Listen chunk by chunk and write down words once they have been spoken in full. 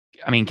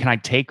I mean, can I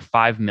take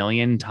 5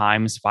 million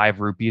times 5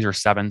 rupees or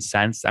 7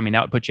 cents? I mean,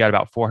 that would put you at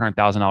about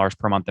 $400,000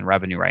 per month in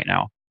revenue right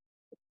now.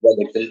 Well,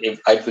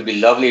 it will be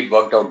lovely. It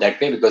worked out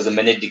that way because the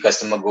minute the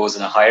customer goes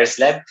on a higher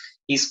slab,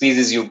 he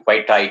squeezes you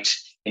quite tight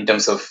in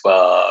terms of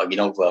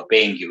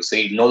paying you. So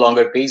he no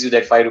longer pays you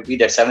that 5 rupee,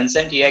 that 7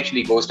 cent. He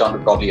actually goes down to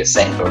probably a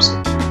cent or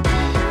so.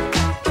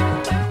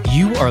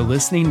 You are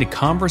listening to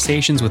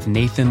Conversations with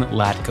Nathan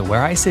Latka,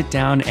 where I sit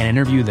down and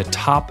interview the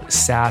top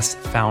SaaS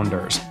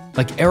founders,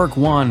 like Eric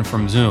Yuan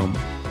from Zoom.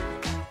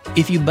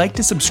 If you'd like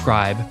to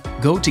subscribe,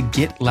 go to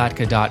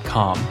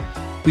getlatka.com.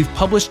 We've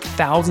published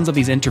thousands of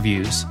these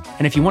interviews,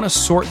 and if you want to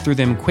sort through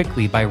them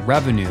quickly by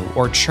revenue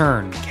or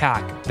churn,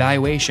 CAC,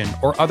 valuation,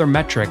 or other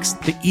metrics,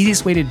 the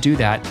easiest way to do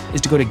that is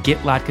to go to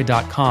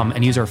getlatka.com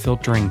and use our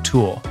filtering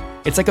tool.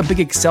 It's like a big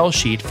Excel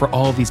sheet for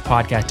all of these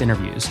podcast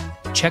interviews.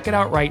 Check it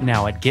out right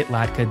now at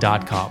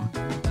getlatka.com.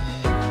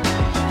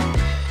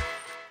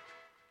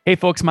 Hey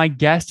folks, my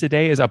guest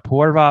today is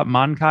Apoorva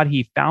Mankad.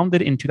 He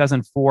founded in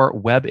 2004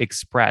 Web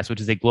Express,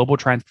 which is a global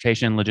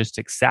transportation and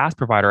logistics SaaS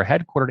provider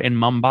headquartered in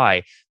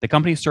Mumbai. The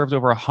company serves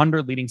over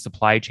 100 leading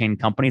supply chain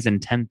companies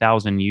and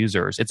 10,000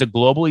 users. It's a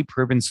globally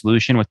proven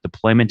solution with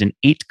deployment in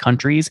 8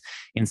 countries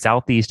in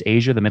Southeast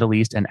Asia, the Middle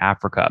East, and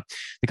Africa.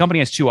 The company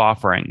has 2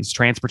 offerings: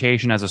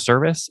 transportation as a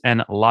service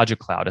and Logic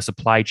Cloud, a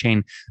supply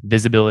chain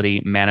visibility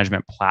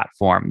management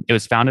platform. It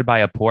was founded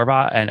by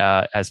Apoorva and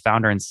as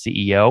founder and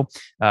CEO.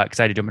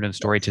 Excited to jump into the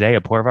story today.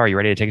 Apoorva, are you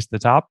ready to take us to the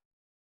top?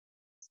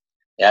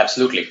 Yeah,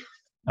 absolutely.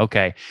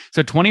 Okay.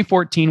 So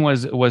 2014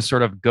 was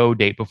sort of go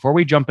date. Before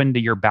we jump into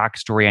your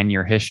backstory and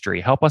your history,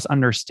 help us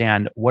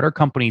understand, what are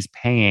companies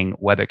paying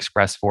Web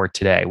Express for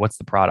today? What's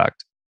the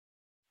product?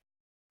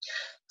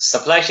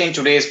 Supply chain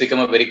today has become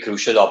a very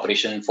crucial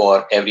operation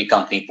for every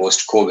company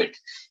post-COVID.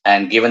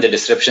 And given the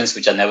disruptions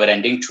which are never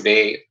ending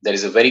today, there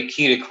is a very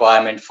key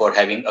requirement for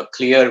having a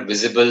clear,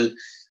 visible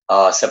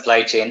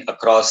supply chain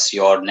across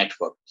your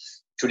network.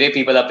 Today,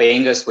 people are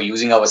paying us for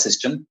using our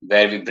system,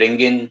 where we bring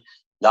in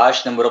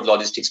large number of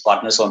logistics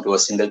partners onto a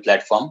single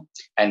platform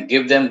and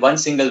give them one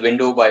single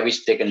window by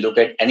which they can look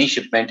at any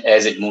shipment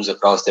as it moves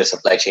across their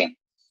supply chain,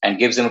 and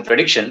gives them a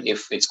prediction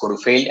if it's going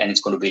to fail and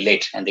it's going to be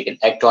late, and they can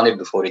act on it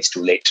before it's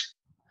too late.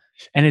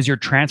 And is your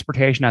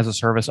transportation as a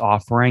service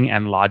offering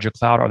and Logic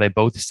Cloud, are they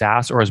both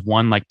SaaS, or is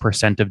one like %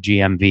 of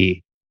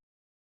GMV?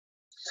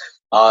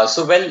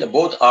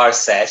 Both are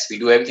SaaS. We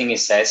do everything in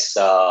SaaS,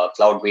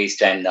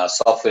 cloud-based, and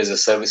software as a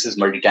service is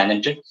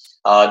multi-tenanted.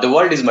 The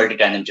world is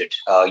multi-tenanted.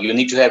 You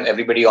need to have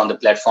everybody on the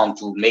platform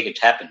to make it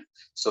happen.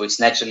 So it's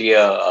naturally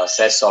a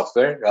SaaS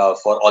software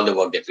for all the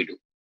work that we do.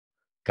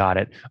 Got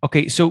it.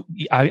 Okay. So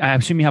I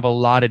assume you have a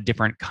lot of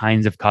different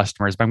kinds of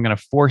customers, but I'm going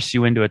to force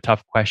you into a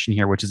tough question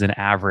here, which is an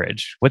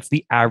average. What's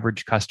the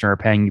average customer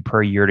paying you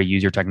per year to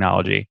use your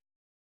technology?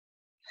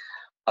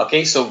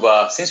 Okay,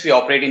 so since we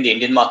operate in the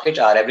Indian market,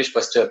 our average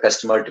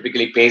customer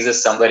typically pays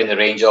us somewhere in the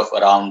range of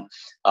around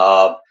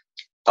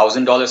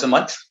 $1,000 a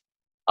month.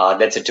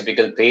 That's a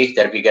typical pay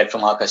that we get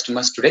from our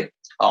customers today.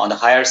 On the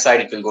higher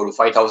side, it will go to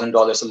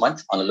 $5,000 a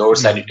month. On the lower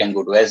side, it can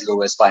go to as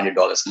low as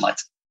 $500 a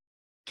month.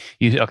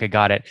 Okay,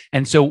 got it.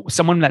 And so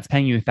someone that's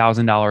paying you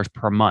 $1,000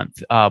 per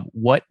month,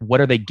 what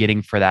are they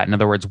getting for that? In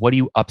other words, what do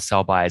you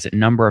upsell by? Is it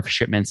number of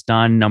shipments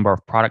done, number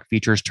of product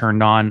features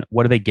turned on?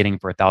 What are they getting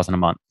for $1,000 a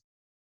month?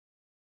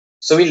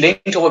 So we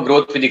link our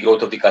growth with the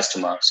growth of the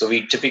customer. So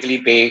we typically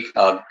make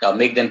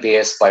them pay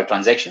us per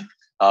transaction.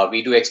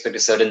 We do expect a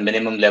certain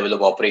minimum level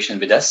of operation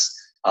with us.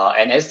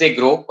 And as they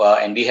grow,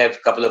 and we have a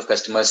couple of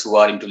customers who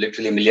are into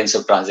literally millions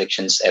of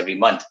transactions every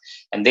month,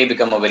 and they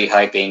become a very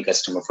high paying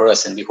customer for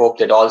us. And we hope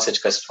that all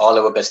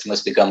our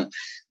customers become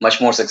much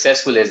more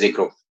successful as they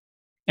grow.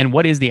 And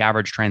what is the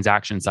average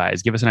transaction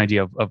size? Give us an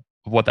idea of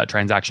what that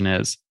transaction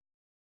is.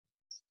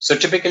 So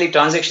typically,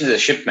 transaction is a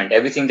shipment.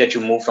 Everything that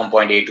you move from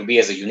point A to B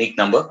has a unique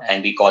number,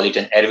 and we call it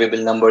an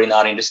arrivable number in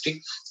our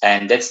industry.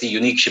 And that's the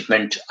unique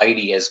shipment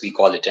ID, as we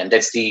call it. And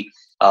that's the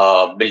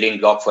building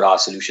block for our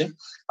solution.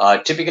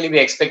 Typically, we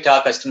expect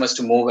our customers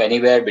to move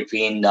anywhere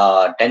between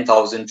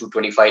 10,000 to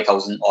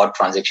 25,000 odd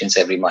transactions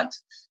every month.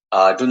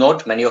 To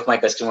note, many of my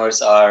customers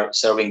are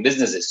serving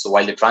businesses. So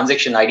while the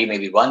transaction ID may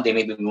be one, they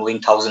may be moving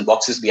 1,000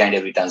 boxes behind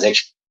every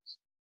transaction.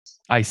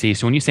 I see.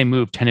 So when you say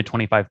move 10 to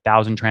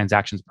 25,000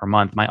 transactions per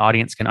month, my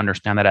audience can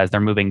understand that as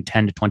they're moving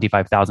 10 to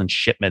 25,000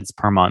 shipments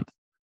per month.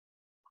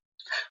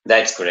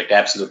 That's correct.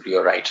 Absolutely.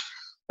 You're right.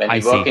 When we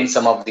work in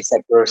some of the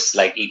sectors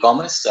like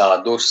e-commerce,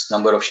 those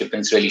number of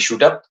shipments really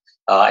shoot up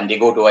and they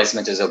go to as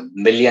much as 1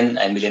 million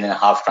and 1.5 million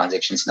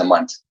transactions in a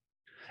month.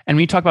 And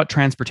when you talk about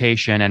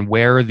transportation and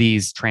where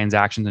these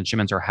transactions and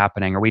shipments are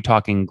happening, are we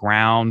talking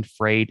ground,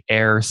 freight,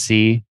 air,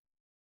 sea?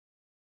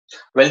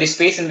 Well, the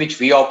space in which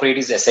we operate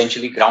is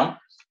essentially ground.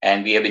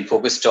 And we have been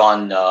focused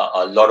on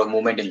a lot of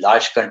movement in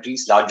large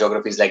countries, large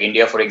geographies like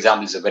India, for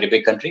example, is a very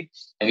big country.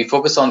 And we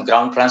focus on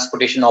ground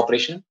transportation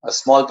operation. A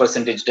small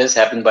percentage does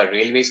happen by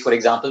railways, for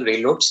example,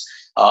 railroads.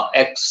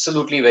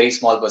 Absolutely very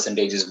small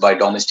percentages by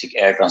domestic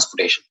air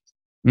transportation.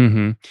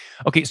 Mm-hmm.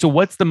 Okay, so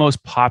what's the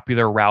most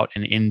popular route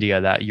in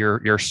India that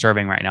you're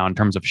serving right now in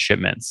terms of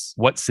shipments?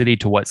 What city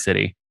to what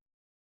city?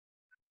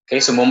 Okay,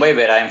 so Mumbai,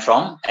 where I am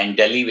from, and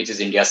Delhi, which is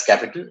India's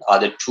capital, are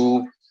the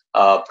two.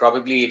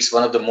 Probably it's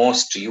one of the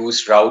most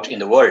used route in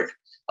the world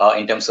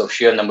in terms of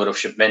sheer number of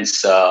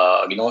shipments,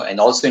 and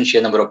also in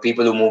sheer number of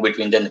people who move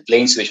between them, the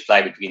planes which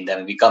fly between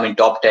them. We come in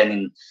top 10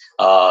 in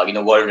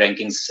world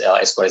rankings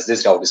as far as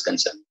this route is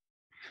concerned.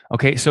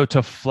 Okay, so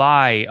to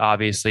fly,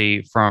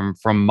 obviously from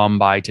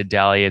Mumbai to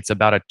Delhi, it's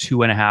about a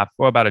 2.5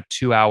 or about a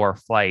 2 hour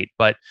flight.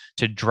 But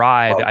to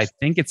drive, Wow. I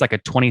think it's like a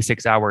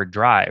 26-hour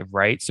drive,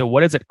 right? So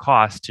what does it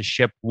cost to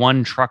ship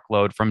one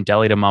truckload from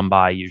Delhi to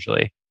Mumbai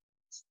usually?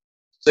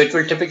 So it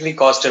will typically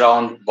cost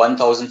around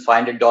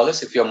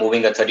 $1,500 if you're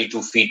moving a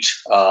 32 feet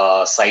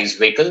size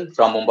vehicle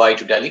from Mumbai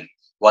to Delhi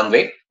one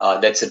way.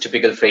 That's a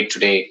typical freight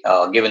today,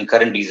 given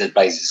current diesel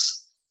prices.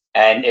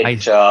 And I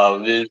it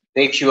will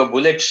take you a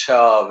bullet,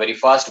 very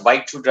fast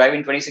bike to drive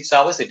in 26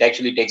 hours. It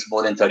actually takes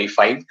more than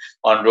 35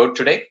 on road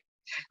today.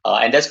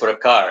 And that's for a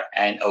car.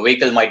 And a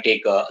vehicle might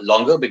take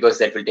longer because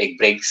that will take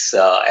brakes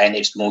and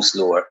it moves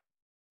slower.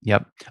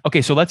 Yep.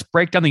 Okay, so let's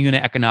break down the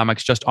unit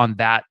economics just on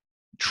that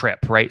trip,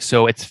 right?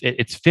 So it's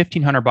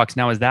 $1,500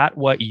 now. Is that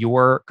what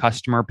your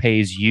customer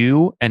pays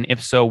you? And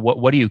if so,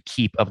 what do you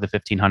keep of the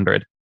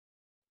 1,500?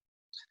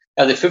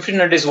 Now, the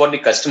 1,500 is what the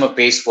customer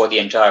pays for the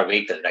entire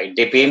vehicle, right?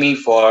 They pay me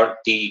for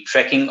the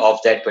tracking of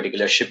that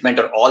particular shipment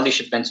or all the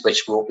shipments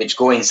which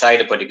go inside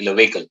a particular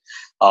vehicle.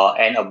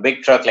 And a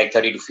big truck, like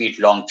 32 feet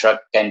long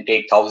truck, can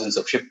take thousands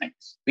of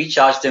shipments. We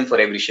charge them for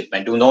every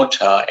shipment. Do note,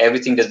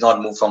 everything does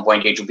not move from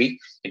point A to B.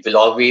 It will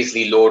always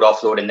load,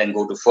 offload, and then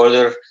go to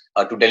further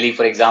to Delhi,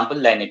 for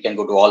example, and it can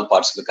go to all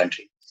parts of the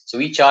country. So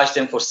we charge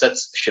them for such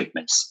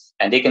shipments,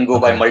 and they can go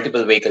by Okay.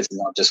 multiple vehicles,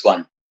 not just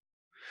one.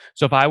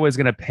 So if I was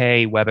going to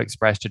pay Web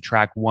Express to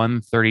track one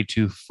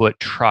 32-foot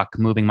truck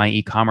moving my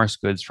e-commerce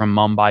goods from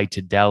Mumbai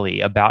to Delhi,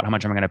 about how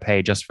much am I going to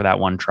pay just for that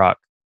one truck?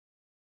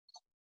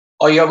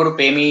 Or you're going to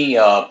pay me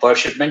per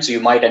shipment. So you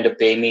might end up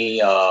paying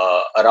me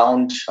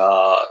around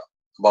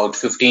about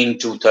 $15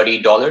 to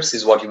 $30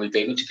 is what you will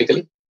pay me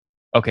typically.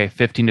 Okay,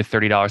 $15 to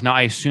 $30. Now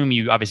I assume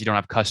you obviously don't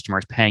have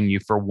customers paying you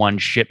for one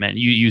shipment.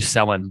 You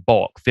sell in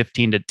bulk,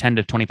 15 to 10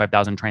 to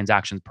 25,000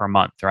 transactions per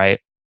month,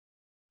 right?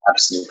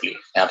 Absolutely,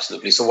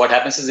 absolutely. So what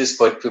happens is this: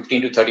 for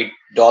 $15 to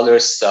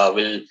 $30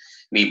 will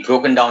be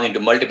broken down into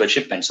multiple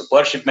shipments. So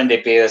per shipment they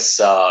pay us,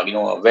 a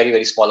very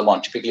very small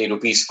amount, typically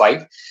rupees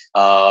 5,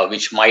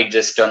 which might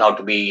just turn out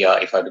to be,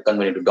 if I have to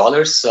convert into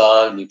dollars,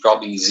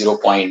 probably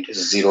 0.05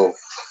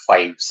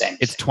 It's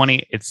cents.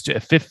 20, it's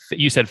fifth.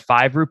 You said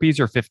 5 rupees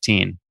or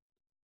 15?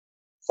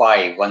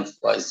 Five one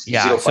was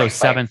Yeah, so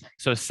 0.5.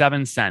 so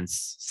 7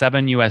 cents,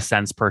 7 US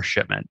cents per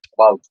shipment.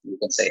 About, you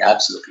can say,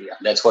 absolutely. Yeah.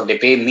 That's what they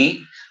pay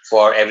me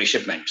for every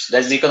shipment. So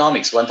that's the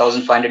economics.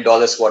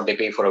 $1,500 what they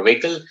pay for a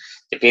vehicle.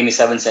 They pay me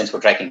 7 cents for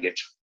tracking it.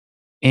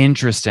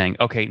 Interesting.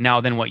 Okay, now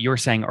then what you were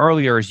saying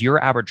earlier is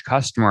your average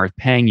customer is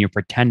paying you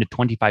for 10 to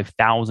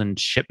 25,000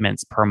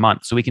 shipments per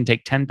month. So we can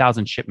take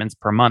 10,000 shipments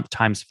per month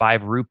times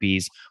 5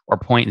 rupees or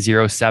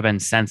 0.07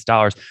 cents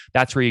dollars.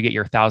 That's where you get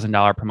your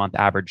 $1,000 per month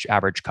average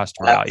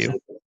customer value.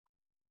 Absolutely.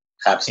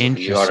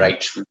 Absolutely. You are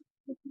Interesting.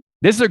 right.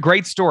 This is a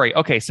great story.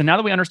 Okay, so now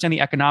that we understand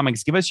the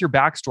economics, give us your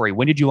backstory.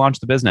 When did you launch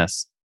the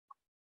business?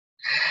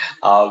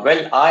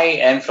 Well, I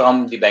am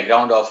from the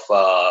background of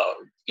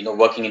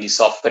working in the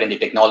software and the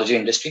technology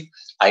industry.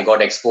 I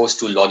got exposed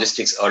to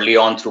logistics early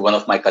on through one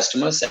of my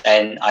customers,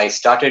 and I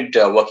started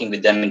working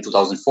with them in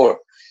 2004.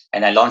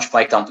 And I launched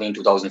my company in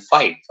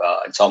 2005.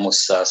 It's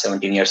almost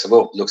 17 years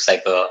ago. Looks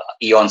like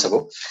eons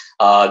ago.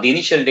 The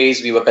initial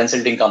days, we were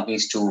consulting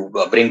companies to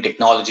bring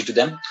technology to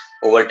them.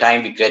 Over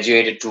time, we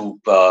graduated to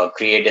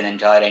create an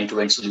entire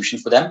end-to-end solution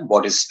for them,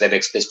 what is Web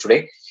Express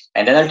today.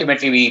 And then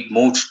ultimately, we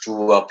moved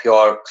to a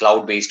pure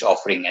cloud-based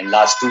offering. And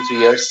last 2 3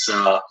 years,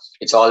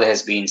 it's all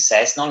has been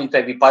SaaS now. In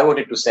fact, we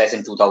pivoted to SaaS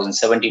in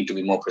 2017 to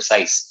be more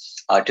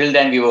precise. Till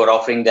then, we were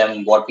offering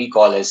them what we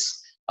call as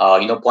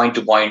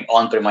point-to-point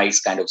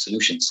on-premise kind of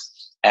solutions.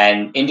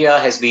 And India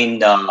has been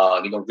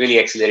really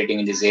accelerating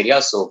in this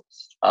area. So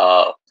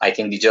I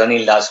think the journey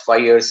in the last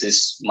 5 years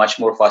is much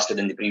more faster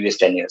than the previous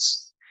 10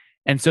 years.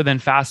 And so then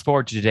fast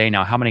forward to today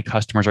now, how many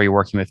customers are you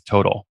working with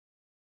total?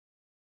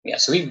 Yeah,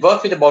 so we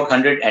work with about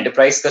 100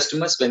 enterprise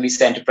customers. When we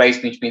say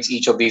enterprise, which means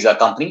each of these are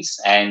companies,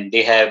 and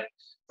they have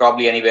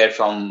probably anywhere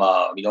from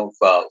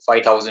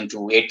 5,000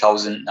 to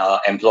 8,000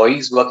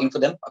 employees working for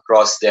them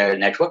across their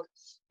network.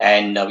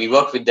 And we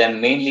work with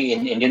them mainly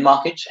in Indian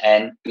market,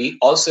 and we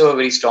also have a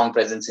very strong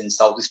presence in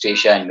Southeast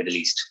Asia and Middle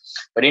East.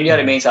 But India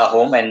remains our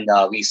home, and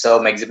we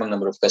serve maximum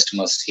number of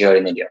customers here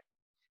in India.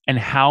 And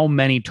how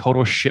many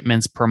total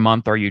shipments per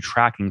month are you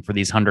tracking for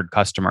these 100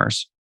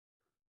 customers?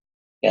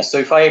 Yeah, so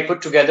if I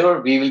put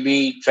together, we will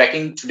be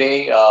tracking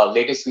today,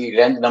 latest we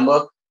ran the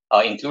number,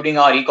 including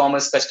our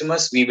e-commerce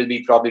customers, we will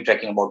be probably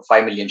tracking about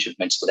 5 million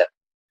shipments for them.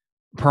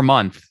 Per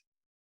month?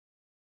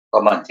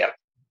 Per month, yeah.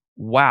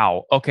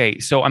 Wow. Okay.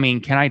 So,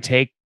 can I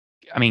take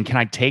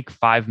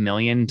 5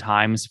 million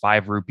times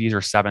 5 rupees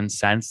or 7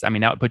 cents? That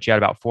would put you at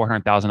about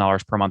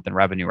 $400,000 per month in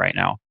revenue right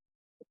now.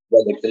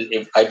 Well,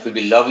 it will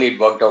be lovely. It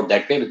worked out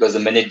that way because the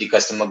minute the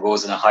customer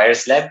goes on a higher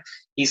slab,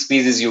 he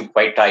squeezes you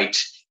quite tight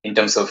in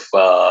terms of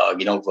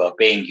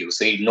paying you.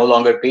 So he no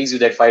longer pays you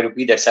that 5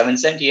 rupee, that 7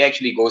 cent. He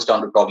actually goes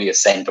down to probably a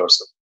cent or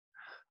so.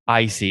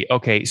 I see.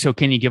 Okay. So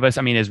can you give us,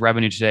 is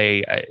revenue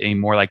today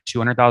more like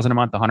 200,000 a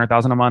month,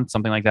 100,000 a month,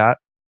 something like that?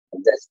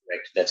 That's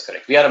correct. That's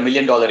correct. We are $1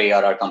 million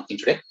ARR company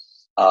today.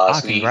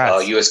 So we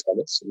US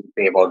dollars. So we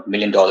pay about $1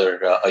 million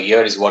a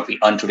year is what we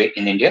earn today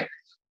in India,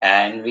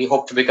 and we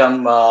hope to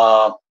become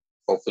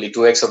hopefully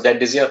 2x of that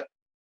this year.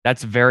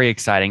 That's very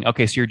exciting.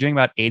 Okay, so you're doing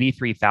about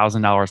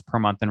 $83,000 per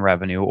month in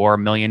revenue, or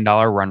 $1 million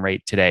run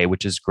rate today,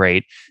 which is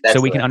great. That's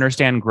so we correct. can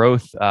understand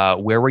growth.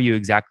 Where were you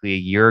exactly a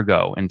year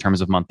ago in terms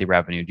of monthly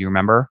revenue? Do you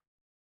remember?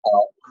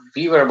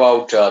 We were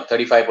about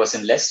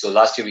 35% less. So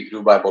last year we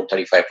grew by about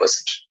 35%.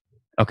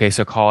 Okay,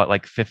 so call it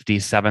like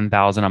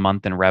 57,000 a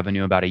month in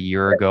revenue. About a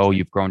year ago,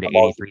 you've grown to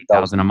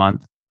 83,000 a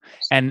month.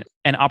 And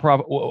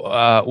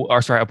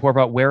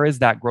Apoorva, where is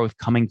that growth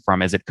coming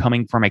from? Is it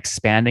coming from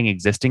expanding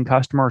existing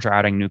customers or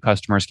adding new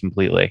customers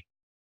completely?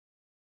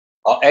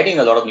 Adding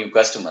a lot of new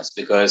customers,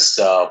 because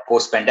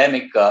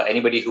post-pandemic,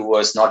 anybody who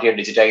was not yet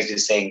digitized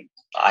is saying,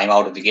 I'm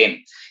out of the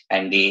game.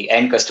 And the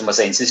end customers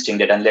are insisting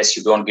that unless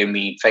you don't give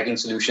me tracking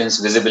solutions,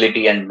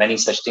 visibility, and many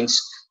such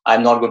things,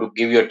 I'm not going to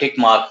give you a tick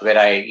mark where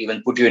I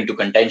even put you into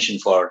contention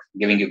for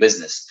giving you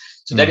business.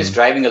 So that is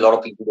driving a lot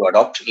of people to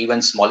adopt.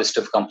 Even smallest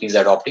of companies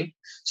are adopting.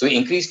 So we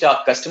increased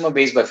our customer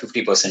base by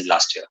 50%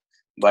 last year.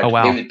 But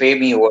they will pay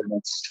me over the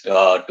next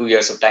 2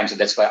 years of time. So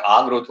that's why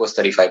our growth was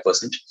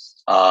 35%.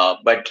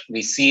 But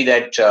we see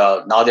that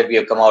now that we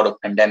have come out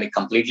of pandemic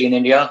completely in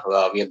India,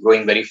 we are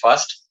growing very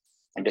fast.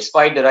 And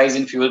despite the rise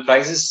in fuel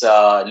prices,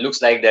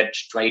 looks like that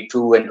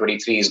 22 and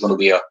 23 is going to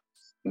be a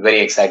very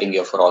exciting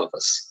year for all of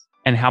us.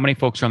 And how many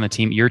folks are on the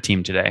team, your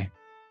team today?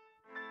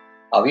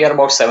 We are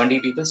about 70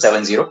 people,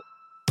 70.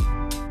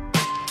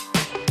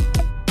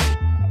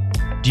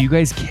 Do you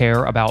guys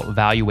care about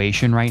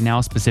valuation right now,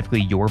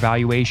 specifically your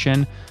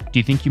valuation? Do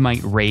you think you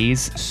might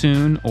raise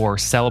soon or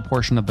sell a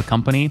portion of the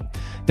company?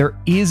 There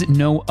is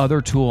no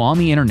other tool on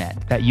the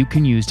internet that you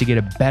can use to get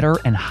a better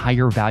and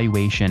higher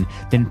valuation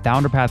than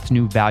FounderPath's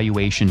new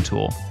valuation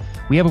tool.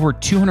 We have over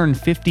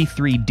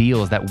 253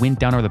 deals that went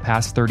down over the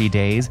past 30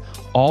 days,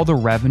 all the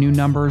revenue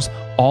numbers,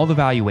 all the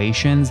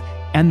valuations,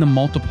 and the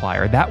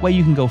multiplier. That way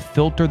you can go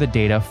filter the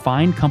data,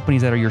 find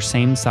companies that are your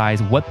same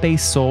size, what they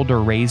sold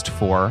or raised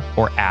for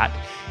or at,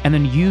 and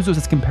then use those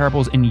as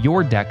comparables in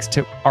your decks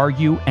to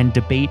argue and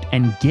debate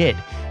and get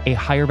a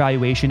higher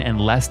valuation and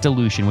less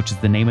dilution, which is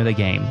the name of the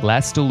game,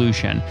 less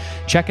dilution.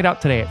 Check it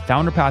out today at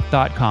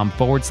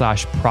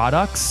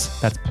founderpath.com/products,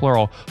 that's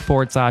plural,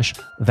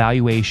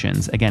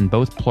 /valuations. Again,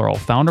 both plural,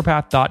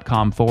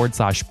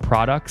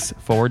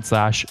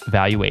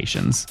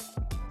 founderpath.com/products/valuations.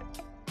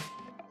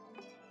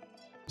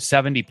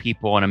 70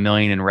 people and $1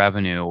 million in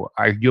revenue.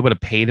 Are you able to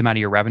pay them out of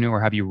your revenue, or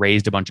have you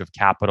raised a bunch of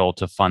capital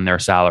to fund their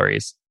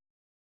salaries?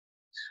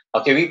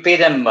 Okay, we pay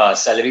them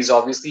salaries,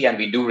 obviously, and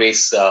we do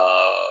raise,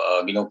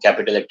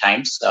 capital at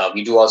times.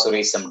 We do also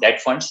raise some debt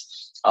funds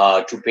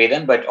to pay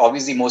them, but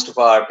obviously most of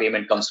our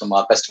payment comes from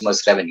our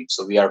customers' revenue.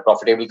 So we are a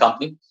profitable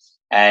company,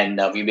 and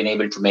we've been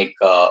able to make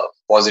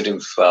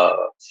positive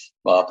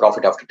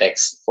profit after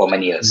tax for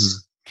many years.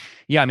 Mm-hmm.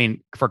 Yeah,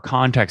 for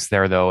context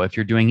there, though, if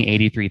you're doing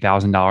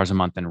 $83,000 a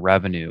month in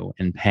revenue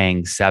and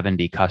paying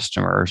 70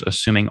 customers,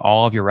 assuming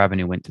all of your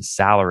revenue went to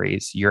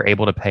salaries, you're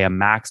able to pay a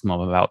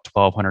maximum of about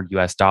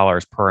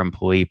 $1,200 per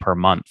employee per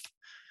month.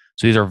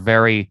 So these are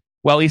very,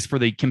 well, at least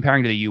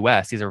comparing to the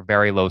US, these are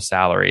very low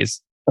salaries.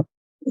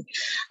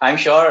 I'm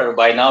sure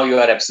by now you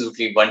are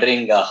absolutely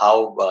wondering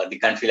how the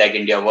country like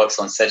India works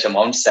on such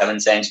amounts,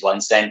 7 cents,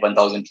 1 cent,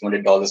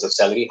 $1,200 of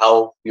salary.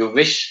 How you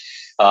wish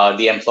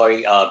the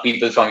employee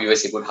people from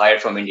USA could hire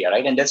from India,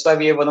 right? And that's why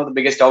we have one of the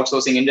biggest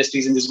outsourcing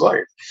industries in this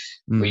world.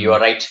 Mm-hmm. You are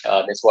right.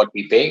 That's what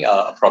we pay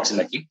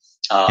approximately.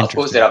 Of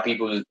course, there are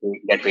people who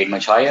get paid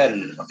much higher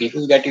and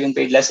people who get even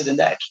paid lesser than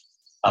that.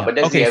 But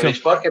that's the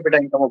average per capita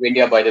income of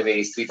India, by the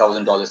way, is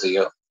 $3,000 a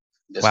year.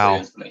 Just for your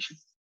information.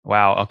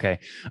 Wow. Okay.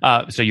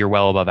 So you're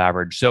well above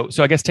average. So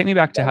I guess take me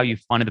back to how you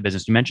funded the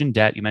business. You mentioned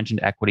debt. You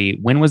mentioned equity.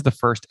 When was the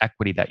first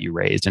equity that you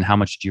raised, and how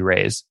much did you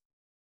raise?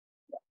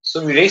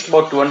 So we raised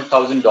about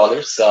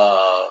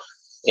 $200,000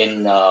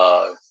 in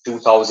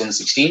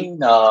 2016.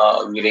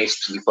 We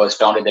raised the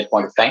first round at that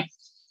point of time.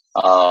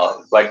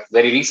 But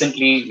very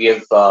recently, we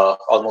have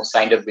almost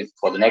signed up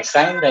for the next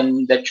round,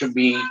 and that should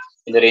be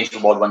in the range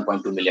of about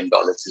 $1.2 million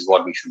is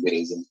what we should be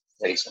raising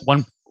very soon.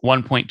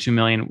 1.2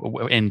 million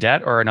in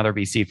debt, or another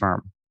VC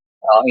firm?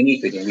 In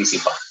equity, VC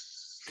firm.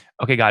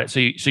 Okay, got it. So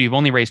you've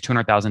only raised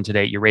 200,000 to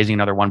date. You're raising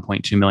another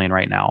 1.2 million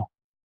right now.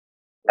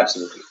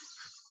 Absolutely.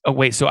 Oh,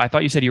 wait. So I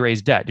thought you said you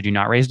raised debt. Did you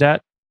not raise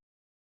debt?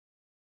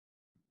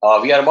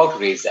 We are about to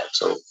raise that.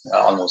 So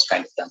almost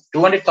kind of done.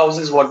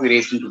 200,000 is what we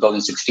raised in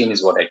 2016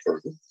 is what I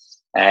told you.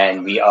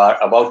 And we are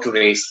about to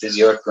raise this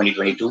year,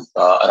 2022,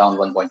 around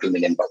 $1.2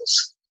 million.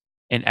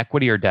 In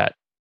equity or debt?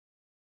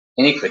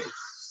 In equity.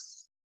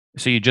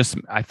 So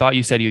I thought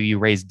you said you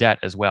raised debt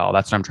as well.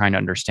 That's what I'm trying to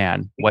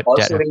understand. What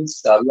debt? We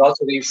use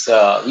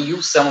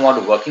some amount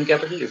of working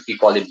capital, if we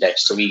call it debt.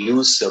 So we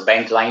use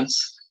bank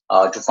lines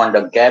to fund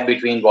a gap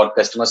between what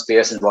customers pay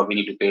us and what we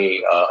need to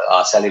pay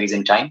our salaries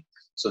in time.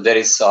 So there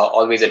is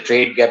always a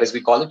trade gap, as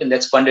we call it, and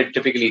that's funded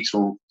typically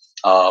through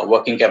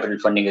working capital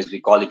funding, as we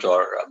call it,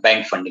 or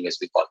bank funding, as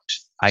we call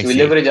it. So we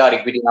leverage our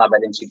equity in our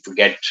balance sheet to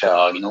get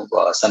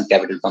some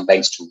capital from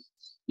banks to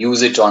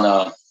use it on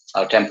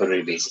a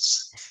temporary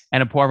basis.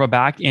 And Apoorva,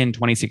 back in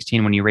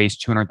 2016, when you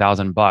raised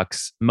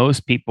 $200,000,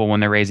 most people, when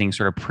they're raising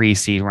sort of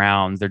pre-seed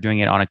rounds, they're doing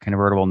it on a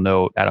convertible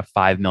note at a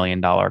 $5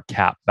 million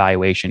cap,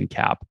 valuation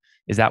cap.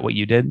 Is that what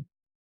you did?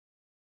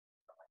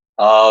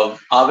 Our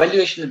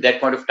valuation at that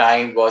point of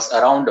time was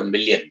around $1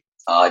 million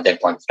at that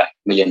point of time,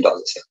 $1 million.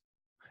 Yeah.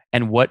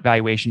 And what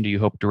valuation do you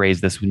hope to raise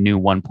this new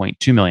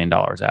 $1.2 million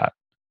at?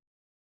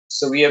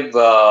 So we have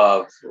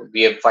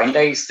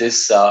finalized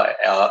this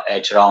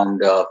at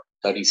around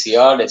 30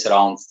 CR. That's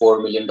around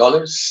 $4 million.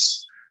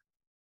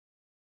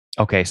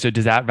 Okay, so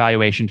does that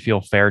valuation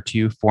feel fair to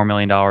you? $4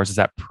 million, is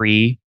that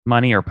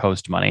pre-money or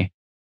post-money?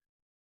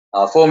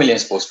 4 million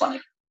is post-money.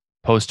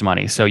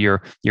 Post-money. So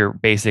you're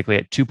basically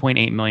at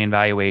 2.8 million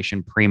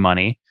valuation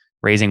pre-money,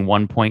 raising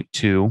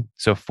 1.2,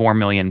 so 4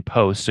 million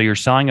post. So you're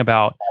selling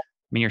about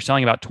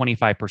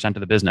 25% of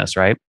the business,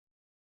 right?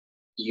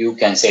 You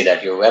can say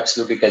that. You've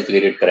absolutely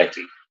calculated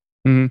correctly.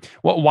 Mm-hmm.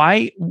 Well,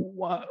 why?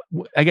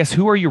 I guess,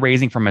 who are you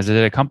raising from? Is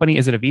it a company?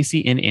 Is it a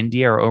VC in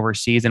India or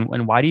overseas?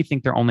 And why do you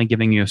think they're only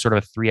giving you sort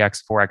of a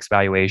 3x, 4x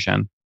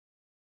valuation?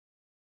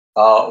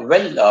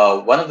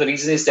 One of the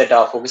reasons is that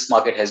our focus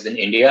market has been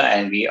India,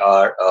 and we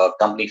are a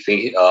company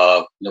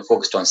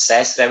focused on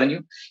SaaS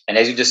revenue. And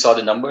as you just saw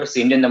the numbers,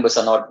 the Indian numbers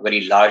are not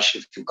very large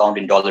if you count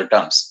in dollar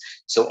terms.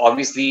 So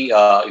obviously,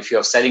 if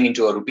you're selling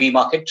into a rupee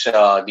market,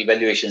 the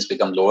valuations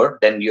become lower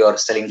than you are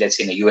selling, let's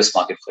say, in a US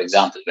market, for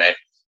example, where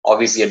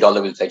obviously a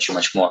dollar will fetch you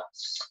much more.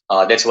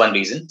 That's one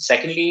reason.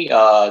 Secondly,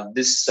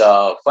 this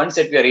funds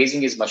that we are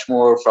raising is much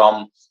more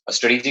from a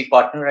strategic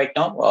partner right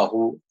now,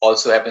 who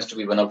also happens to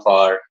be one of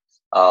our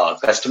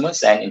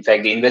customers. And in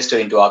fact, the investor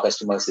into our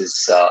customers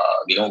is,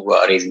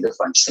 raising the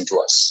funds into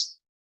us.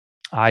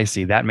 I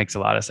see. That makes a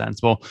lot of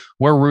sense. Well,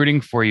 we're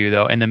rooting for you,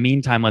 though. In the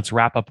meantime, let's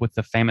wrap up with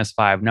the famous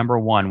five. Number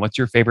one, what's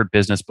your favorite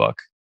business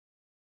book?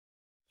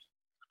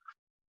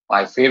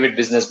 My favorite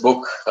business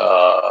book,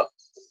 Mark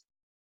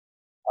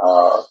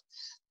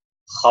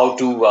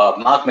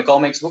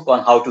McCormack's book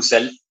on how to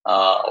sell.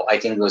 I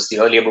think it was the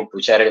earlier book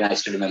which I read, and I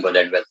still remember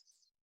that well.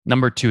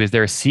 Number two, is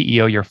there a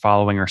CEO you're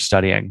following or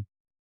studying?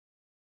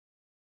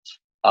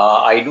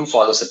 I do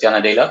follow Satya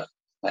Nadella.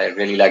 I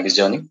really like his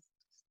journey.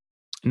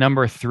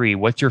 Number three,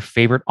 what's your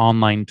favorite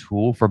online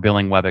tool for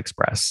building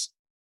WebExpress?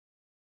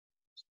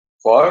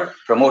 For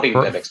promoting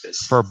WebExpress.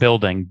 For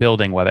building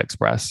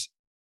WebExpress.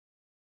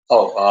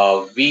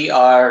 We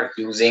are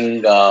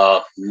using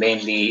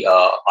mainly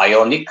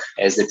Ionic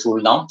as the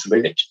tool now to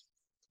build it.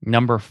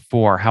 Number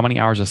four, how many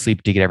hours of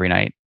sleep do you get every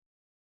night?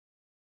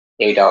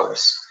 8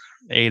 hours.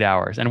 8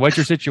 hours. And what's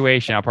your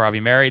situation? Are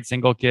you married,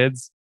 single,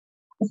 kids?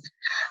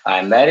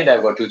 I'm married.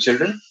 I've got 2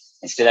 children,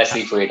 and still I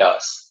sleep for 8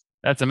 hours.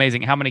 That's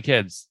amazing. How many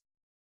kids?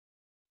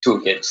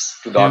 2 kids,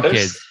 2 daughters. 2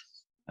 kids.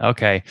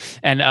 Okay.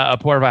 And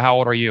Apoorva, how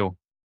old are you?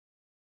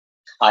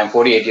 I'm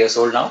 48 years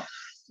old now.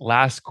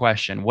 Last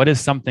question. What is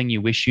something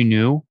you wish you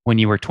knew when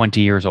you were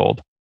 20 years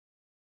old?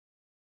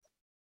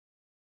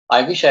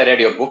 I wish I read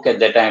your book at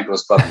that time it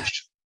was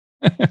published.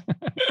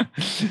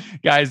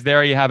 Guys,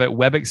 there you have it.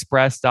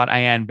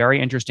 WebExpress.in,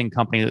 very interesting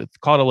company. It's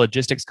called a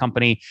logistics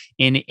company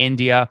in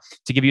India.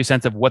 To give you a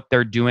sense of what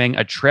they're doing,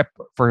 a trip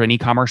for an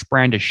e-commerce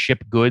brand to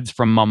ship goods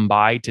from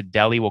Mumbai to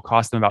Delhi will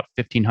cost them about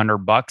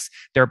 $1,500.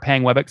 They're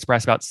paying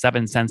WebExpress about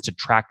 7 cents to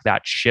track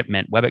that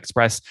shipment.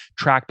 WebExpress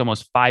tracked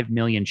almost 5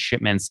 million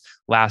shipments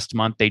last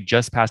month. They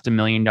just passed $1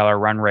 million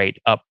run rate,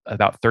 up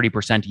about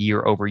 30%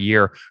 year over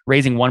year,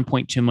 raising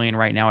 $1.2 million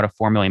right now at a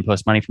 $4 million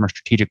post money from a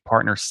strategic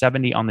partner,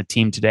 70 on the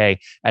team today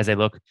as they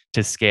look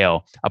to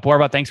scale.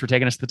 Apoorva, thanks for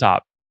taking us to the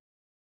top.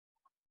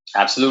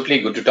 Absolutely.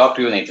 Good to talk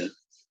to you, Nathan.